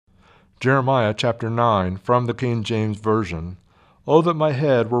Jeremiah chapter 9, from the King James Version. O that my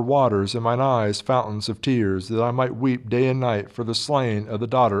head were waters, and mine eyes fountains of tears, that I might weep day and night for the slain of the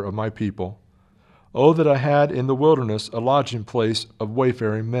daughter of my people. O that I had in the wilderness a lodging place of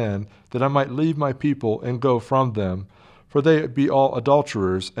wayfaring men, that I might leave my people and go from them. For they be all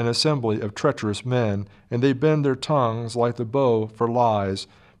adulterers, an assembly of treacherous men, and they bend their tongues like the bow for lies,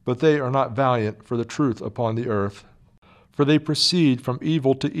 but they are not valiant for the truth upon the earth. For they proceed from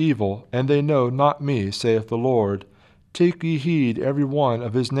evil to evil, and they know not me, saith the Lord. Take ye heed every one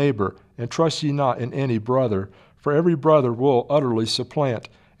of his neighbor, and trust ye not in any brother, for every brother will utterly supplant,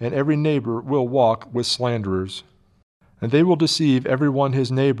 and every neighbor will walk with slanderers. And they will deceive every one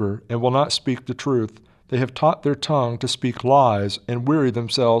his neighbor, and will not speak the truth. They have taught their tongue to speak lies, and weary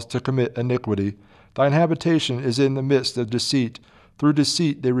themselves to commit iniquity. Thine habitation is in the midst of deceit. Through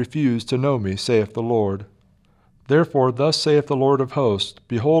deceit they refuse to know me, saith the Lord. Therefore thus saith the Lord of hosts,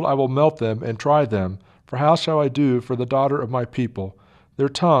 Behold, I will melt them and try them. For how shall I do for the daughter of my people? Their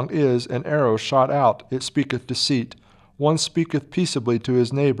tongue is an arrow shot out, it speaketh deceit. One speaketh peaceably to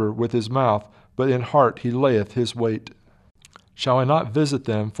his neighbor with his mouth, but in heart he layeth his wait. Shall I not visit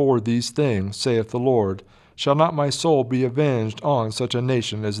them for these things, saith the Lord? Shall not my soul be avenged on such a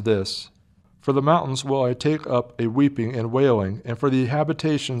nation as this? For the mountains will I take up a weeping and wailing, and for the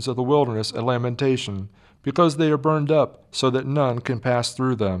habitations of the wilderness a lamentation, because they are burned up, so that none can pass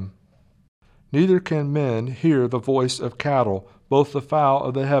through them. Neither can men hear the voice of cattle, both the fowl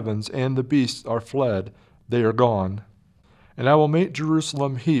of the heavens and the beasts are fled, they are gone. And I will make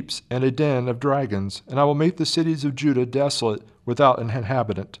Jerusalem heaps and a den of dragons, and I will make the cities of Judah desolate, without an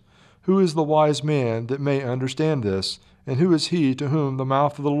inhabitant. Who is the wise man that may understand this? And who is he to whom the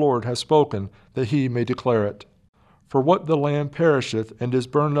mouth of the Lord has spoken, that he may declare it? For what the land perisheth, and is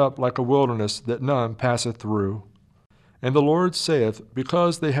burned up like a wilderness, that none passeth through. And the Lord saith,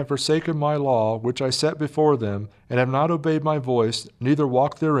 Because they have forsaken my law, which I set before them, and have not obeyed my voice, neither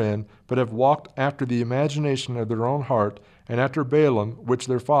walked therein, but have walked after the imagination of their own heart, and after Balaam, which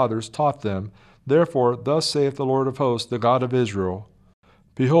their fathers taught them, therefore thus saith the Lord of hosts, the God of Israel,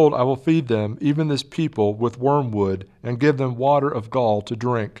 Behold, I will feed them, even this people, with wormwood, and give them water of gall to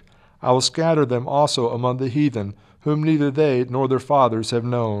drink. I will scatter them also among the heathen, whom neither they nor their fathers have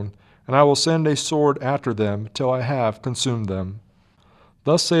known, and I will send a sword after them, till I have consumed them.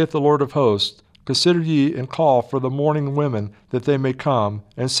 Thus saith the Lord of hosts, Consider ye and call for the mourning women, that they may come,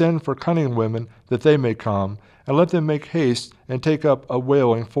 and send for cunning women, that they may come, and let them make haste and take up a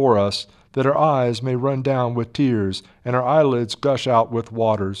wailing for us, that our eyes may run down with tears, and our eyelids gush out with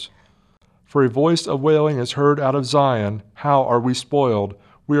waters. For a voice of wailing is heard out of Zion, How are we spoiled!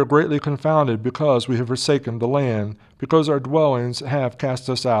 We are greatly confounded, because we have forsaken the land, because our dwellings have cast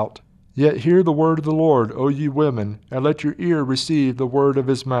us out. Yet hear the word of the Lord, O ye women, and let your ear receive the word of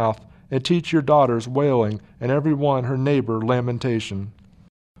his mouth, and teach your daughters wailing, and every one her neighbor lamentation.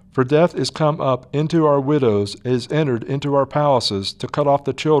 For death is come up into our widows, is entered into our palaces, to cut off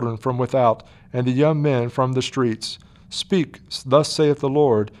the children from without, and the young men from the streets. Speak, thus saith the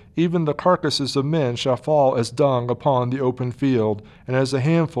Lord, even the carcasses of men shall fall as dung upon the open field, and as a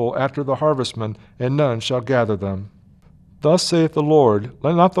handful after the harvestman, and none shall gather them. Thus saith the Lord,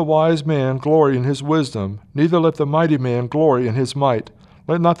 Let not the wise man glory in his wisdom, neither let the mighty man glory in his might.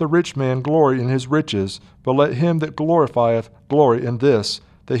 Let not the rich man glory in his riches, but let him that glorifieth glory in this,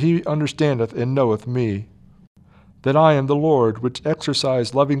 that he understandeth and knoweth me. That I am the Lord, which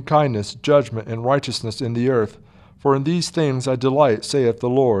exercise lovingkindness, judgment, and righteousness in the earth. For in these things I delight, saith the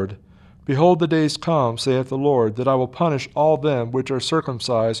Lord. Behold, the days come, saith the Lord, that I will punish all them which are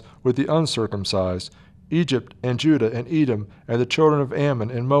circumcised with the uncircumcised, Egypt and Judah and Edom, and the children of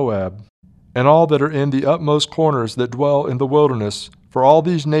Ammon and Moab, and all that are in the utmost corners that dwell in the wilderness. For all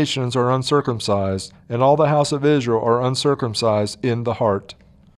these nations are uncircumcised, and all the house of Israel are uncircumcised in the heart.